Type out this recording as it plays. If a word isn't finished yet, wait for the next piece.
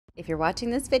If you're watching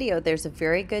this video, there's a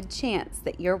very good chance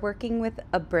that you're working with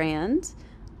a brand,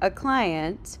 a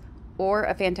client, or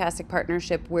a fantastic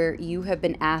partnership where you have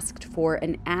been asked for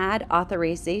an ad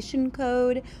authorization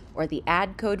code or the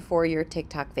ad code for your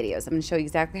TikTok videos. I'm going to show you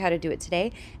exactly how to do it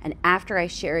today. And after I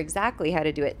share exactly how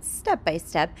to do it step by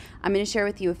step, I'm going to share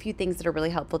with you a few things that are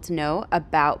really helpful to know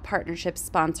about partnerships,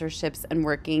 sponsorships, and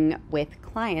working with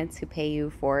clients who pay you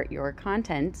for your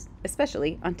content,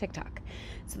 especially on TikTok.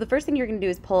 So the first thing you're going to do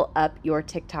is pull up your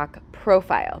TikTok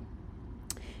profile.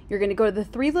 You're going to go to the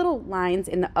three little lines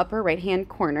in the upper right-hand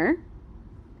corner,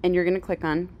 and you're going to click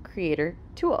on Creator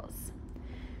Tools.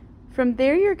 From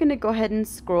there, you're going to go ahead and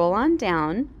scroll on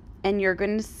down, and you're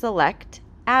going to select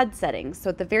Ad Settings. So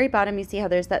at the very bottom, you see how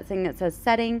there's that thing that says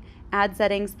Setting, Ad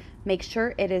Settings. Make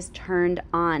sure it is turned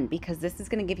on because this is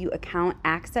going to give you account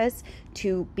access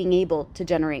to being able to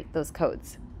generate those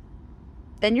codes.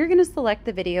 Then you're going to select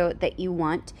the video that you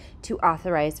want to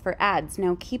authorize for ads.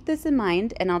 Now keep this in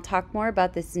mind, and I'll talk more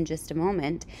about this in just a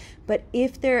moment, but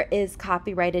if there is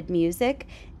copyrighted music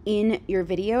in your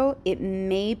video, it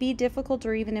may be difficult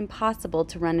or even impossible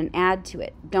to run an ad to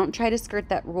it. Don't try to skirt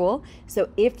that rule. So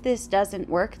if this doesn't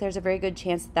work, there's a very good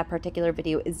chance that that particular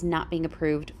video is not being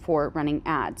approved for running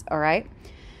ads, all right?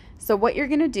 So what you're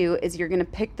gonna do is you're gonna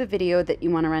pick the video that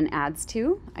you wanna run ads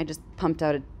to. I just pumped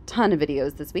out a ton of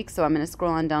videos this week, so I'm gonna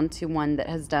scroll on down to one that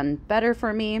has done better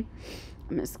for me. I'm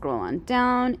gonna scroll on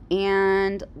down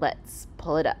and let's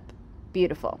pull it up.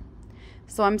 Beautiful.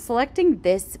 So I'm selecting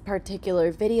this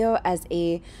particular video as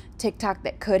a TikTok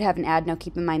that could have an ad. Now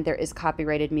keep in mind there is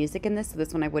copyrighted music in this, so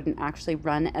this one I wouldn't actually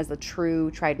run as a true,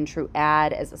 tried and true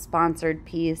ad, as a sponsored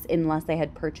piece, unless I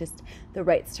had purchased the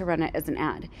rights to run it as an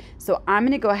ad. So I'm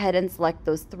gonna go ahead and select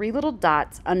those three little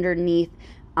dots underneath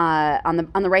on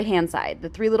the right hand side, the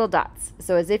three little dots.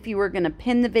 So as if you were gonna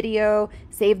pin the video,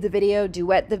 save the video,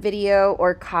 duet the video,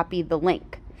 or copy the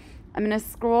link. I'm going to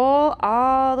scroll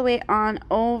all the way on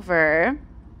over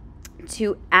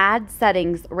to Ad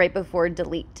Settings right before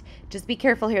Delete. Just be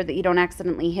careful here that you don't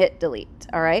accidentally hit Delete,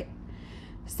 all right?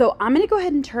 So I'm going to go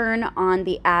ahead and turn on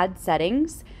the Ad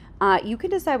Settings. You can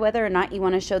decide whether or not you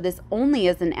want to show this only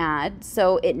as an ad,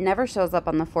 so it never shows up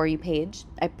on the For You page.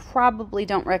 I probably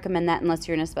don't recommend that unless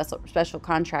you're in a special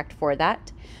contract for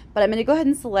that. But I'm going to go ahead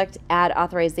and select Ad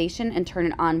Authorization and turn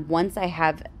it on once I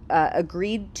have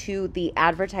agreed to the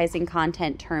advertising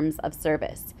content terms of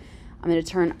service. I'm going to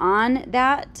turn on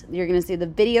that. You're going to see the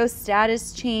video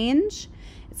status change.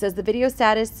 It says the video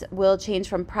status will change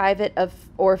from private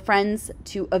or friends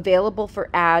to available for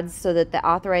ads so that the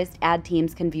authorized ad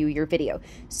teams can view your video.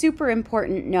 Super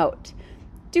important note.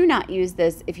 Do not use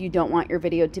this if you don't want your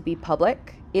video to be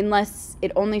public, unless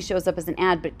it only shows up as an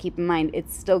ad, but keep in mind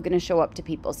it's still going to show up to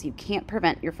people, so you can't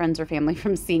prevent your friends or family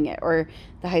from seeing it, or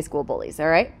the high school bullies, all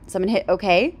right? So I'm going to hit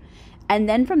OK, and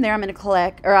then from there I'm going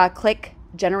to click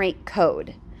Generate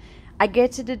Code. I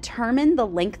get to determine the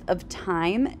length of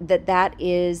time that that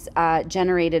is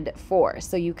generated for.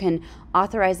 So you can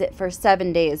authorize it for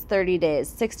 7 days, 30 days,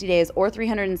 60 days, or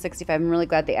 365. I'm really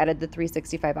glad they added the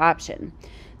 365 option.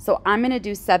 So I'm going to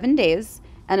do 7 days,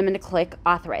 and I'm going to click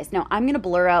Authorize. Now, I'm going to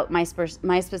blur out my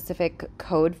specific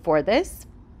code for this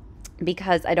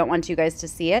because I don't want you guys to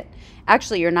see it.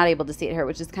 Actually, you're not able to see it here,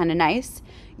 which is kind of nice.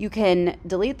 You can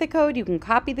delete the code, you can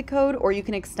copy the code, or you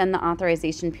can extend the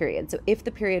authorization period. So if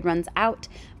the period runs out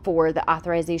for the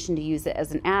authorization to use it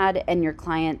as an ad and your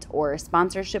client or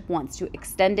sponsorship wants to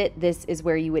extend it, this is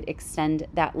where you would extend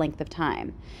that length of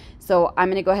time. So I'm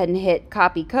going to go ahead and hit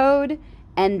Copy Code,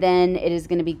 and then it is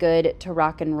going to be good to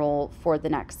rock and roll for the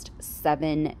next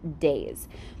 7 days.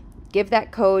 Give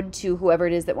that code to whoever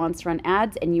it is that wants to run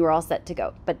ads, and you are all set to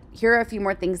go. But here are a few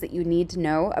more things that you need to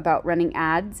know about running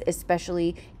ads,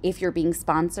 especially if you're being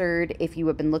sponsored, if you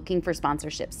have been looking for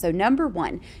sponsorships. So number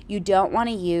one, you don't want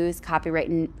to use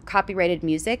copyrighted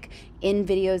music in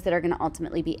videos that are going to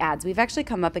ultimately be ads. We've actually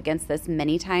come up against this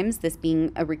many times, this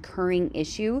being a recurring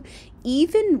issue.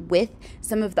 Even with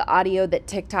some of the audio that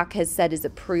TikTok has said is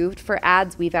approved for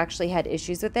ads, we've actually had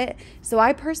issues with it. So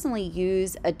I personally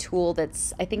use a tool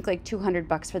that's, I think, like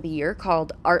 $200 for the year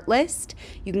called Artlist.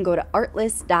 You can go to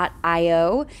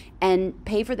artlist.io and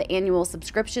pay for the annual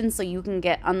subscription so you can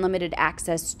get unlimited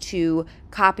access to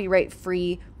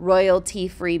copyright-free,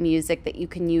 royalty-free music that you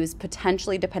can use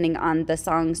potentially, depending on the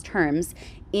song's terms,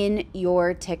 in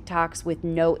your TikToks with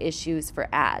no issues for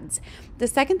ads. The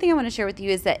second thing I want to share with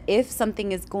you is that if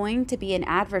something is going to be an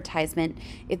advertisement,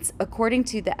 it's according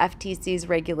to the FTC's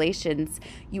regulations,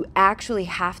 you actually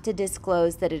have to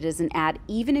disclose that it is an ad,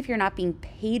 even if you're not being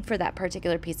paid for that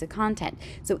particular piece of content.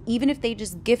 So even if they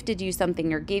just gifted you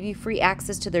something or gave you free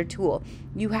access to their tool,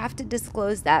 you have to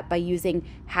disclose that by using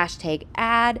hashtag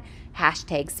ad,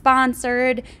 hashtag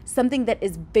sponsored, something that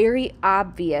is very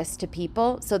obvious to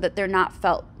people so that they're not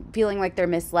feeling like they're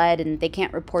misled and they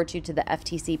can't report you to the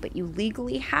FTC, but you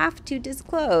legally have to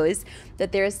disclose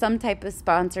that there is some type of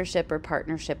sponsorship or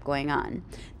partnership going on.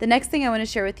 The next thing I want to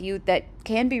share with you that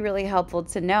can be really helpful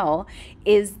to know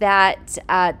is that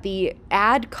the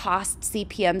ad cost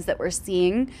CPMs that we're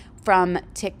seeing from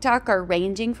TikTok are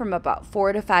ranging from about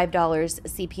 $4 to $5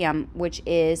 CPM, which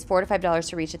is $4 to $5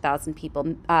 to reach 1,000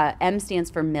 people. M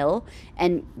stands for mil,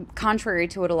 and contrary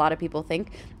to what a lot of people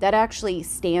think, that actually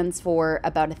stands for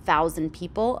about 1,000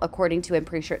 people, according to, I'm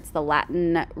pretty sure it's the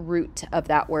Latin root of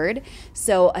that word.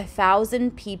 So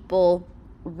 1,000 people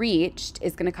reached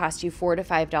is going to cost you $4 to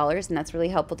 $5, and that's really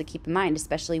helpful to keep in mind,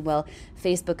 especially while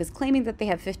Facebook is claiming that they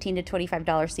have $15 to $25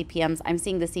 CPMs. I'm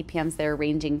seeing the CPMs there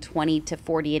ranging $20 to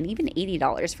 $40 and even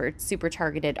 $80 for super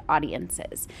targeted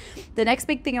audiences. The next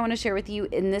big thing I want to share with you,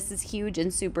 and this is huge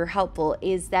and super helpful,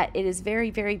 is that it is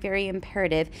very, very, very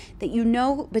imperative that you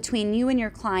know between you and your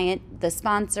client, the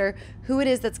sponsor, who it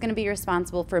is that's going to be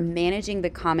responsible for managing the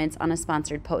comments on a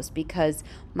sponsored post, because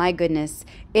my goodness,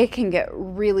 it can get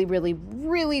really, really,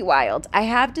 really wild. I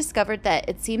have discovered that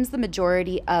it seems the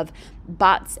majority of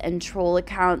bots and troll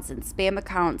accounts and spam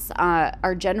accounts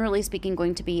are generally speaking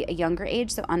going to be a younger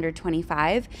age, so under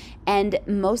 25, and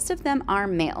most of them are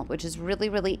male, which is really,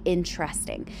 really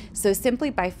interesting. So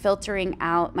simply by filtering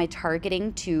out my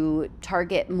targeting to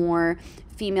target more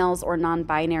females or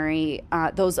non-binary,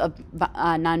 those of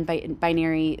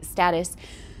non-binary status,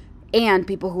 and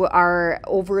people who are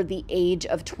over the age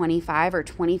of 25 or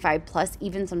 25 plus,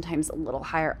 even sometimes a little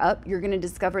higher up, you're going to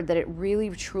discover that it really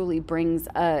truly brings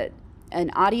an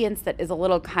audience that is a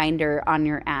little kinder on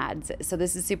your ads. So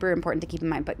this is super important to keep in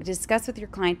mind. But discuss with your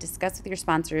client, discuss with your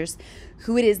sponsors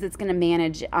who it is that's going to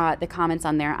manage the comments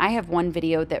on there. I have one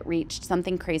video that reached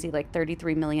something crazy like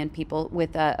 33 million people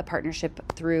with a partnership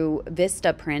through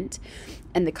Vistaprint,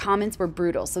 and the comments were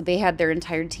brutal. So they had their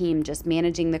entire team just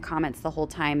managing the comments the whole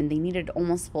time, and they needed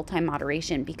almost full-time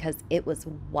moderation because it was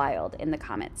wild in the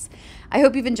comments. I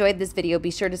hope you've enjoyed this video.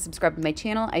 Be sure to subscribe to my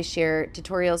channel. I share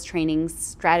tutorials, trainings,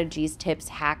 strategies, tips,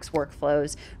 hacks,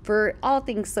 workflows for all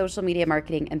things social media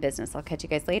marketing and business. I'll catch you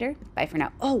guys later. Bye for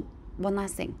now. Oh, one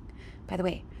last thing. By the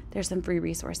way, there's some free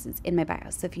resources in my bio.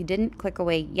 So if you didn't click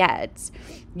away yet,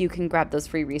 you can grab those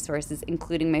free resources,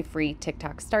 including my free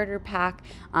TikTok starter pack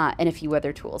and a few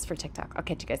other tools for TikTok. I'll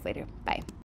catch you guys later. Bye.